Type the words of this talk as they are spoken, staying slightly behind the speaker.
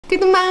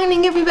Good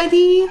morning,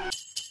 everybody.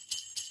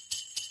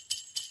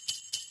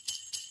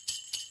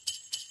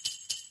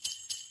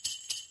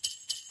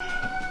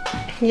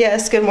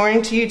 Yes, good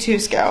morning to you too,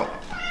 Scout.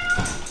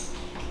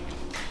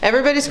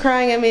 Everybody's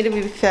crying at me to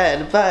be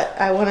fed, but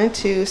I wanted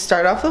to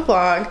start off the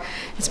vlog.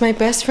 It's my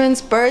best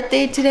friend's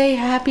birthday today.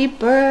 Happy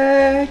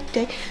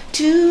birthday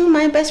to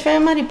my best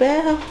friend,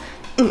 Marivel.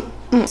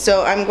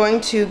 So I'm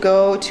going to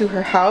go to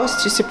her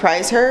house to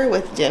surprise her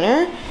with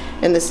dinner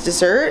and this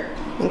dessert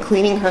and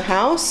cleaning her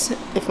house.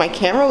 If my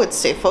camera would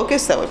stay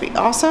focused, that would be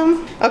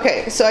awesome.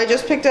 Okay, so I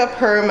just picked up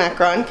her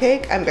macaron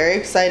cake. I'm very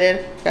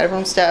excited. Got it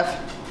from Steph.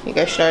 You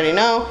guys should already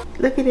know.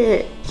 Look at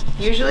it.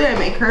 Usually I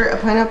make her a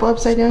pineapple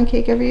upside down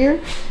cake every year,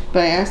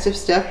 but I asked if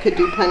Steph could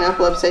do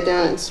pineapple upside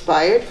down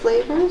inspired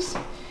flavors,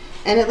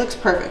 and it looks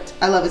perfect.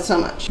 I love it so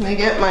much. I'm gonna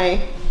get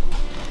my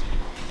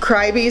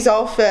crybees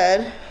all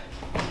fed,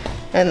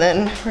 and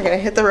then we're gonna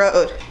hit the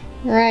road.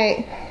 All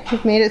right,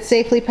 we've made it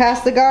safely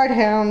past the guard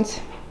hounds.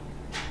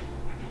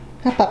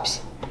 Hi, pups.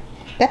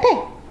 Pepe,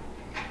 you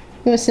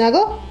wanna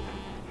snuggle?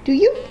 Do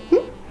you?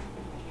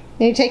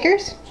 Any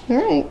takers? All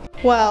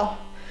right. Well,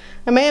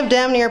 I may have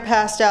damn near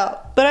passed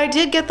out, but I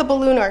did get the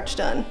balloon arch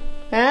done.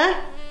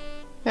 Huh?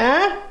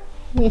 Huh?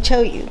 Let me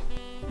show you.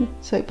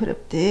 So I put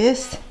up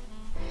this,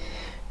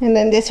 and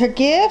then this her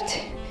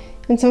gift,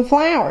 and some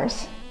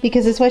flowers,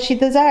 because it's what she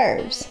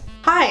deserves.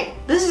 Hi,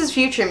 this is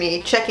future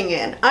me checking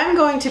in. I'm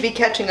going to be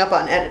catching up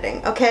on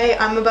editing, okay?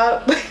 I'm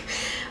about,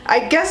 I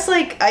guess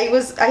like I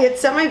had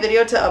set my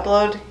video to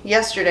upload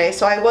yesterday,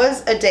 so I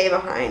was a day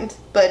behind,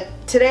 but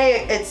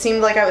today it seemed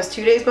like I was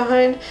 2 days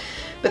behind.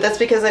 But that's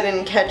because I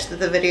didn't catch that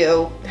the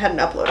video hadn't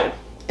uploaded.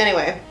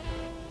 Anyway,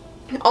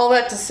 all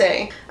that to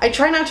say, I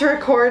try not to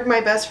record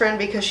my best friend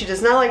because she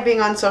does not like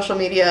being on social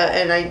media,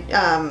 and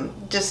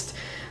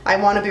I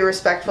want to be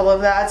respectful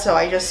of that, so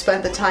I just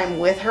spent the time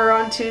with her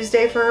on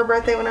Tuesday for her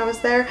birthday when I was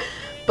there.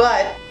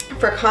 But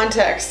for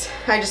context,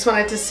 I just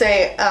wanted to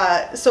say,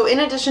 so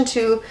in addition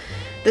to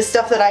the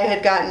stuff that I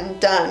had gotten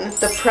done,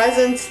 the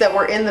presents that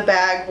were in the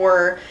bag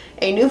were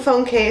a new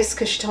phone case,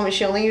 because she told me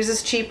she only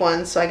uses cheap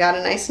ones, so I got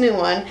a nice new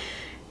one.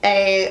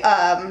 A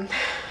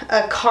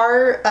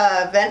car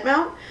vent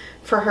mount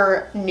for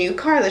her new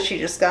car that she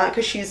just got,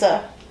 because she's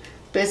a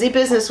busy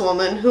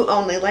businesswoman who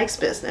only likes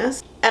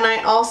business. And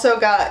I also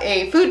got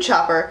a food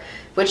chopper,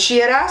 which she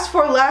had asked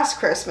for last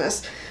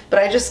Christmas, but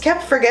I just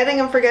kept forgetting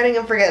and forgetting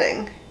and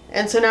forgetting.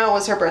 And so now it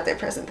was her birthday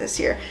present this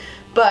year.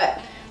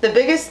 But the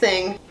biggest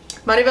thing,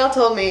 Marivel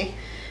told me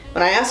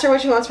when I asked her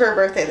what she wants for her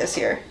birthday this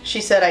year, she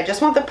said, I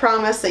just want the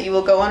promise that you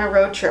will go on a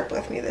road trip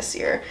with me this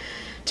year.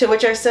 To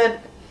which I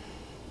said,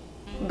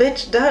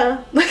 bitch,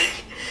 duh.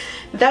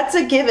 That's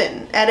a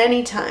given at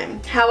any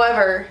time.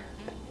 However,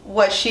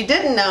 what she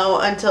didn't know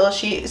until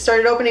she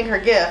started opening her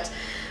gift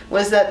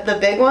was that the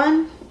big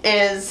one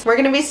is we're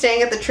gonna be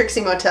staying at the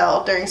Trixie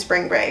Motel during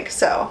spring break,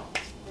 so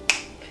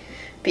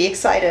be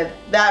excited.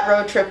 That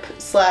road trip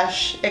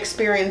 /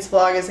 experience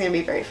vlog is gonna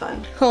be very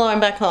fun. Hello,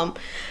 I'm back home.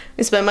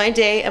 I spent my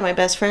day at my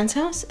best friend's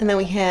house, and then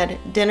we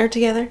had dinner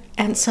together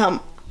and some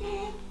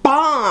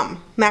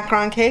bomb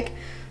macaron cake.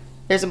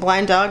 There's a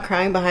blind dog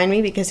crying behind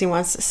me because he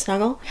wants to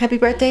snuggle. Happy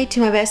birthday to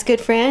my best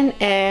good friend,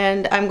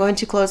 and I'm going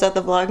to close out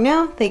the vlog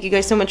now. Thank you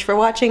guys so much for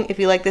watching. If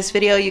you like this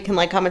video, you can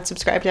like, comment,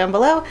 subscribe down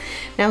below,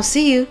 and I'll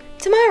see you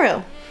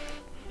tomorrow.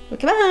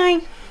 Okay,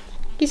 bye. Can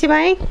you say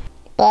bye?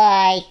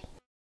 Bye.